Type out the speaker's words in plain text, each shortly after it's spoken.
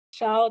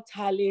Shout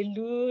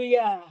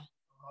hallelujah.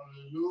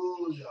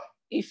 Hallelujah.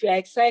 If you're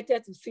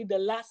excited to see the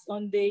last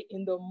Sunday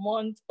in the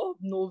month of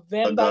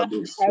November,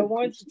 I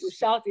want you to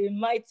shout a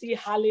mighty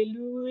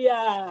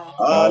hallelujah.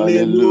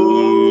 Hallelujah.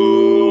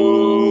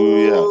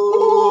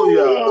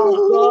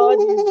 God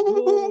is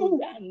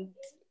good and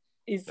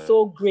is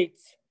so great.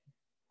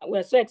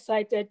 We're so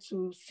excited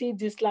to see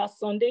this last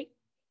Sunday.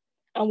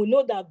 And we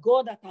know that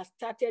God that has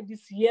started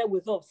this year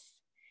with us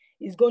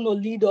is going to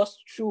lead us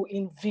through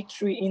in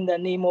victory in the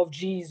name of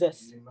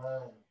Jesus.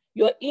 Amen.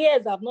 Your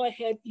ears have not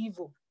heard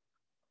evil.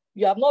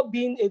 You have not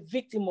been a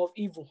victim of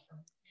evil.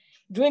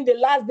 During the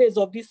last days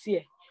of this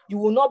year, you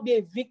will not be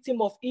a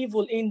victim of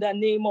evil in the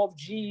name of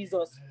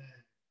Jesus.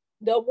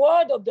 The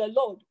word of the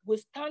Lord will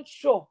stand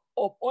sure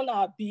upon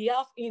our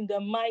behalf in the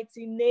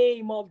mighty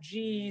name of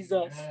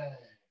Jesus. Amen.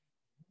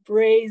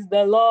 Praise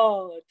the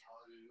Lord.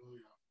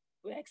 Hallelujah.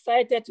 We're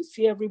excited to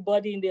see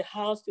everybody in the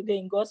house today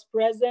in God's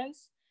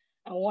presence.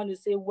 I want to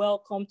say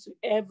welcome to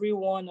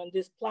everyone on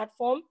this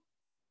platform.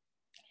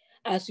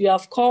 As you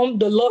have come,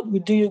 the Lord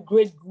will do you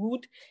great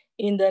good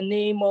in the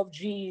name of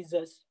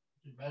Jesus.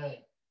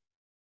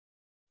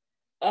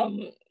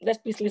 Amen. Let's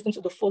please listen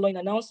to the following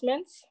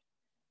announcements.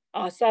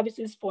 Our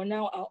services for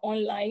now are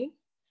online,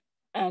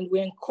 and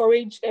we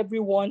encourage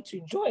everyone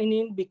to join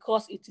in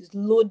because it is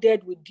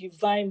loaded with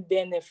divine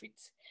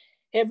benefits.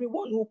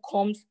 Everyone who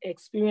comes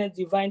experience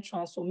divine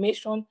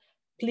transformation.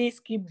 Please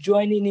keep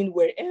joining in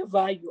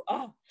wherever you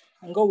are,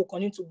 and God will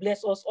continue to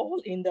bless us all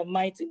in the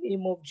mighty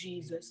name of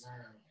Jesus.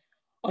 Amen.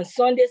 On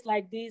Sundays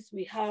like this,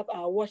 we have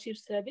our worship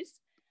service,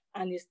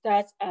 and it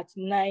starts at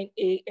 9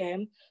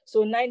 a.m.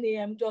 So 9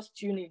 a.m., just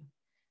tune in,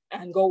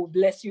 and God will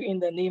bless you in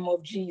the name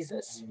of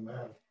Jesus.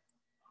 Amen.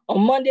 On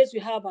Mondays, we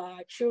have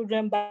our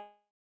Children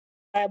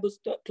Bible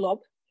Club,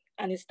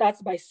 and it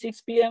starts by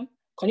 6 p.m.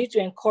 Continue to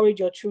encourage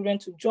your children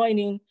to join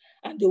in,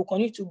 and they will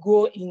continue to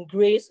grow in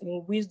grace,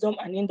 in wisdom,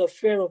 and in the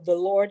fear of the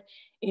Lord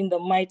in the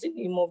mighty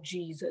name of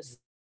Jesus.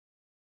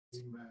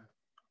 Amen.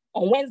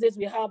 On Wednesdays,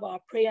 we have our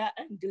prayer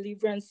and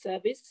deliverance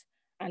service,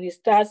 and it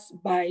starts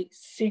by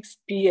 6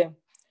 p.m.,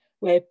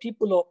 where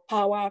people of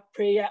power,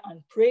 prayer,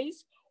 and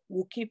praise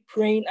will keep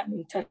praying and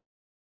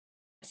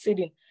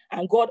interceding,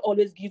 and God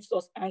always gives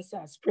us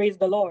answers. Praise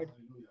the Lord.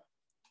 Hallelujah.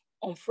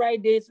 On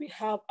Fridays, we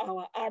have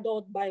our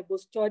adult Bible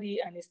study,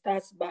 and it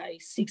starts by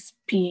 6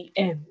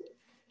 p.m.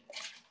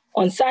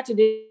 On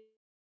Saturdays,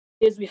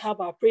 we have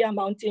our prayer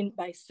mountain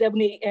by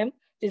 7 a.m.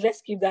 Please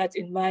let's keep that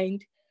in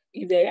mind.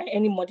 If there are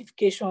any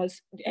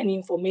modifications, any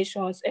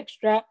information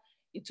extra,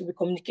 it will be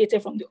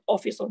communicated from the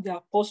office of the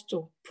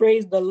apostle.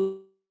 Praise the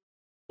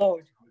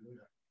Lord.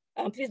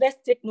 Please let's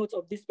take note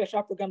of this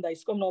special program that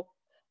is coming up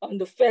on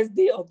the first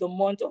day of the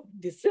month of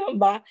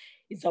December.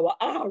 It's our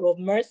hour of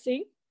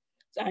mercy,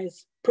 and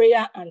it's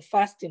prayer and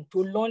fasting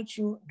to launch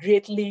you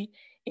greatly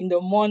in the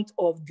month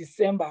of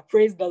December.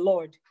 Praise the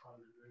Lord.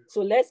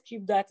 So let's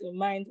keep that in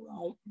mind.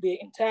 The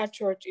entire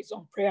church is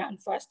on prayer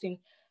and fasting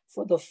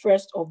for the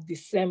 1st of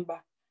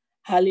December.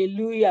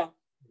 Hallelujah.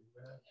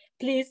 Amen.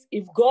 Please,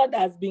 if God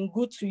has been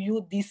good to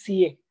you this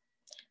year,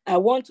 I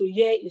want to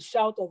hear a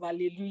shout of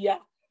hallelujah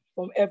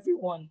from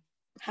everyone.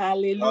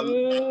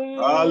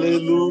 Hallelujah.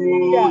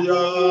 Hallelujah.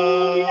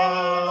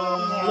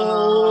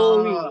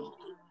 Glory.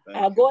 Thank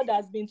Our you. God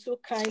has been so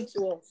kind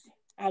to us.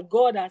 Our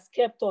God has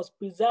kept us,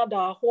 preserved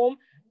our home,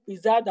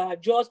 preserved our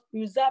jobs,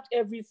 preserved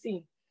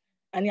everything.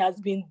 And he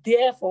has been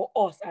there for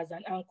us as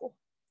an anchor.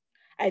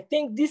 I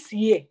think this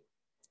year,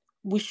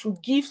 we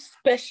should give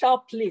special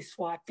place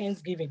for our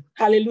Thanksgiving.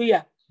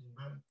 Hallelujah.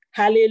 Amen.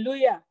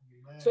 Hallelujah.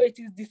 Amen. So it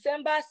is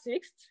December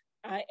 6th,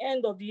 our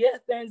end of the year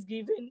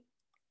Thanksgiving.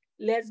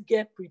 Let's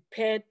get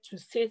prepared to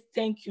say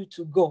thank you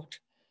to God.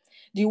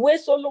 The way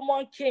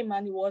Solomon came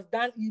and he was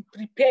done, he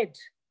prepared.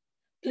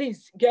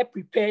 Please get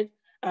prepared,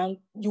 and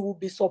you will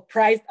be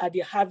surprised at the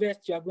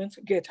harvest you are going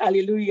to get.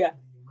 Hallelujah.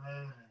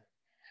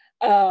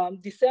 Amen.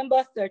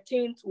 December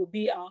 13th will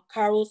be our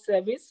carol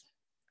service.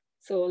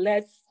 So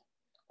let's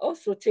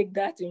also take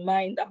that in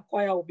mind. Our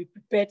choir will be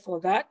prepared for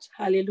that.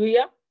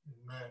 Hallelujah.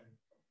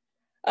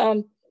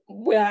 Amen.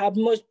 We are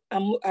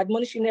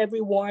admonishing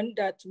everyone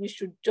that we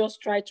should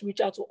just try to reach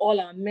out to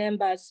all our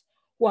members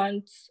who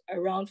aren't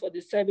around for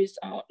the service.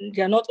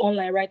 They are not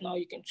online right now,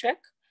 you can check.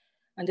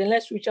 And then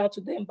let's reach out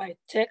to them by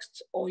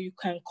text, or you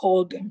can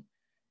call them.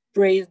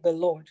 Praise the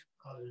Lord.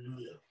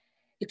 Hallelujah.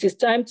 It is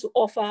time to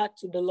offer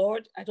to the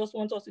Lord. I just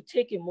want us to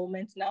take a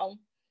moment now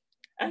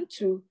and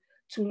to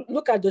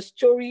look at the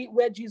story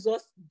where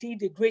Jesus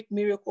did a great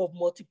miracle of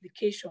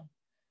multiplication.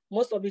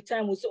 Most of the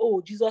time we say,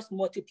 oh, Jesus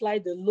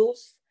multiplied the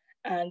loaves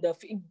and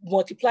he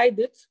multiplied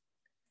it.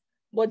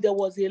 But there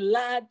was a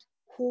lad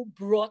who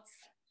brought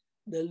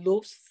the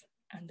loaves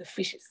and the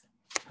fishes.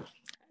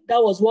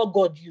 That was what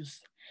God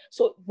used.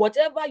 So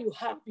whatever you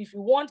have, if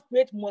you want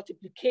great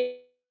multiplication,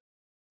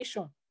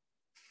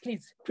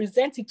 please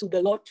present it to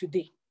the Lord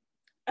today,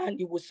 and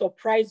it will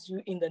surprise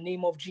you in the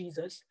name of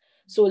Jesus.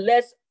 So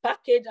let's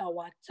package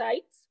our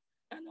tithes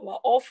and our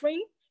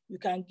offering. You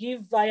can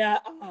give via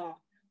our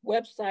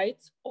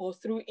website or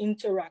through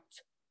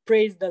Interact.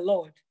 Praise the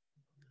Lord.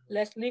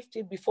 Let's lift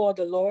it before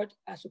the Lord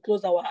as we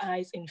close our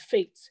eyes in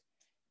faith.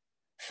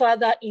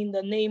 Father, in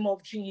the name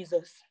of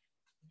Jesus,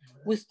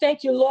 we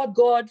thank you, Lord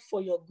God,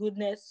 for your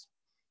goodness.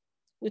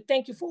 We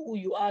thank you for who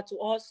you are to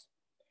us.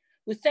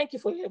 We thank you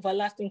for your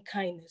everlasting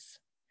kindness.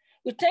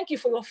 We thank you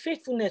for your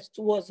faithfulness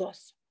towards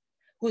us.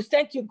 We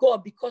thank you,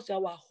 God, because you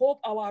are our hope,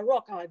 our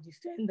rock, our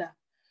defender.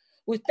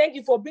 We thank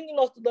you for bringing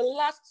us to the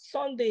last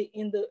Sunday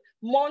in the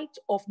month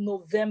of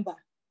November.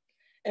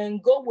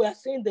 And God, we are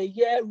seeing the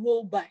year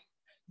roll by,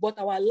 but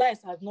our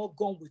lives have not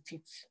gone with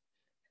it.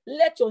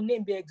 Let your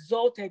name be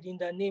exalted in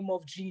the name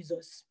of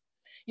Jesus.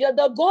 You're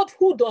the God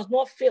who does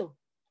not fail.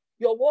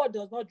 Your word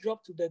does not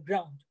drop to the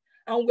ground.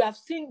 And we have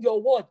seen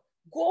your word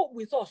go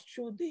with us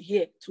through the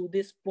year to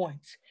this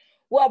point.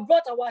 We have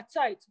brought our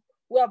tithe,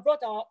 we have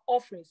brought our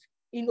offerings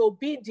in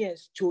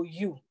obedience to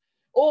you.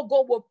 Oh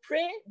God, we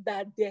pray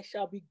that there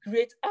shall be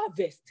great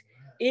harvest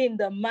in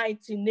the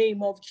mighty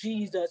name of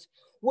Jesus.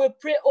 We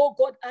pray, oh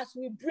God, as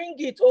we bring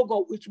it, oh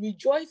God, with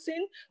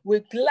rejoicing,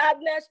 with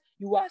gladness,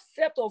 you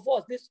accept of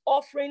us this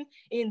offering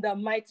in the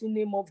mighty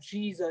name of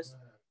Jesus.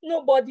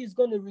 Nobody is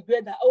going to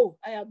regret that, oh,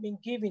 I have been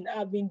giving,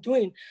 I've been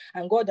doing,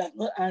 and God has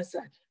not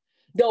answered.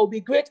 There will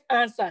be great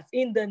answers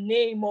in the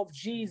name of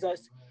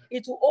Jesus.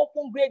 It will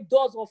open great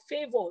doors of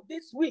favor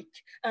this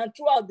week and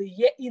throughout the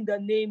year in the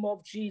name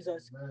of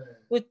Jesus. Amen.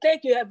 We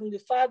thank you, Heavenly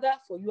Father,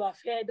 for you have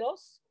heard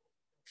us.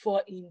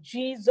 For in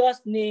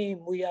Jesus' name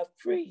we have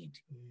prayed.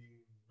 Amen.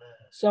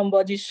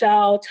 Somebody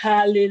shout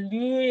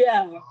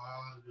hallelujah.